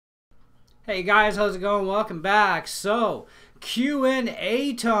Hey guys, how's it going? Welcome back. So,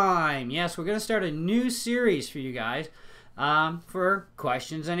 Q&A time. Yes, we're going to start a new series for you guys for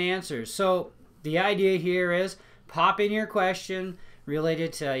questions and answers. So, the idea here is pop in your question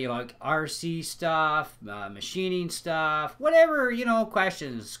related to, like RC stuff, machining stuff, whatever,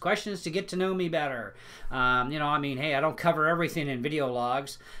 questions to get to know me better. Hey, I don't cover everything in video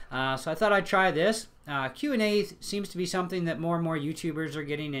logs, so I thought I'd try this. Q&A seems to be something that more and more YouTubers are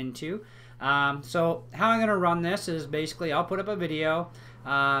getting into. So how I'm going to run this is basically I'll put up a video,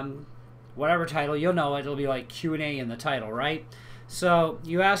 whatever title, you'll know it'll be like Q&A in the title, right? So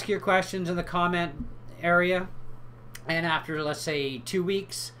you ask your questions in the comment area, and after, let's say, 2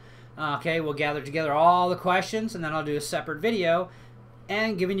 weeks, okay, we'll gather together all the questions, and then I'll do a separate video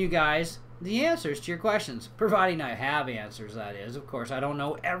and giving you guys the answers to your questions, providing I have answers, that is. Of course, I don't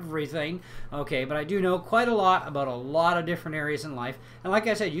know everything, okay, but I do know quite a lot about a lot of different areas in life. And like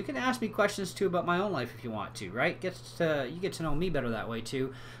I said, you can ask me questions too about my own life if you want to, right? You get to know me better that way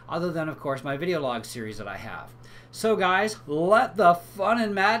too, other than, of course, my video log series that I have. So guys, let the fun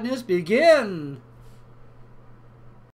and madness begin!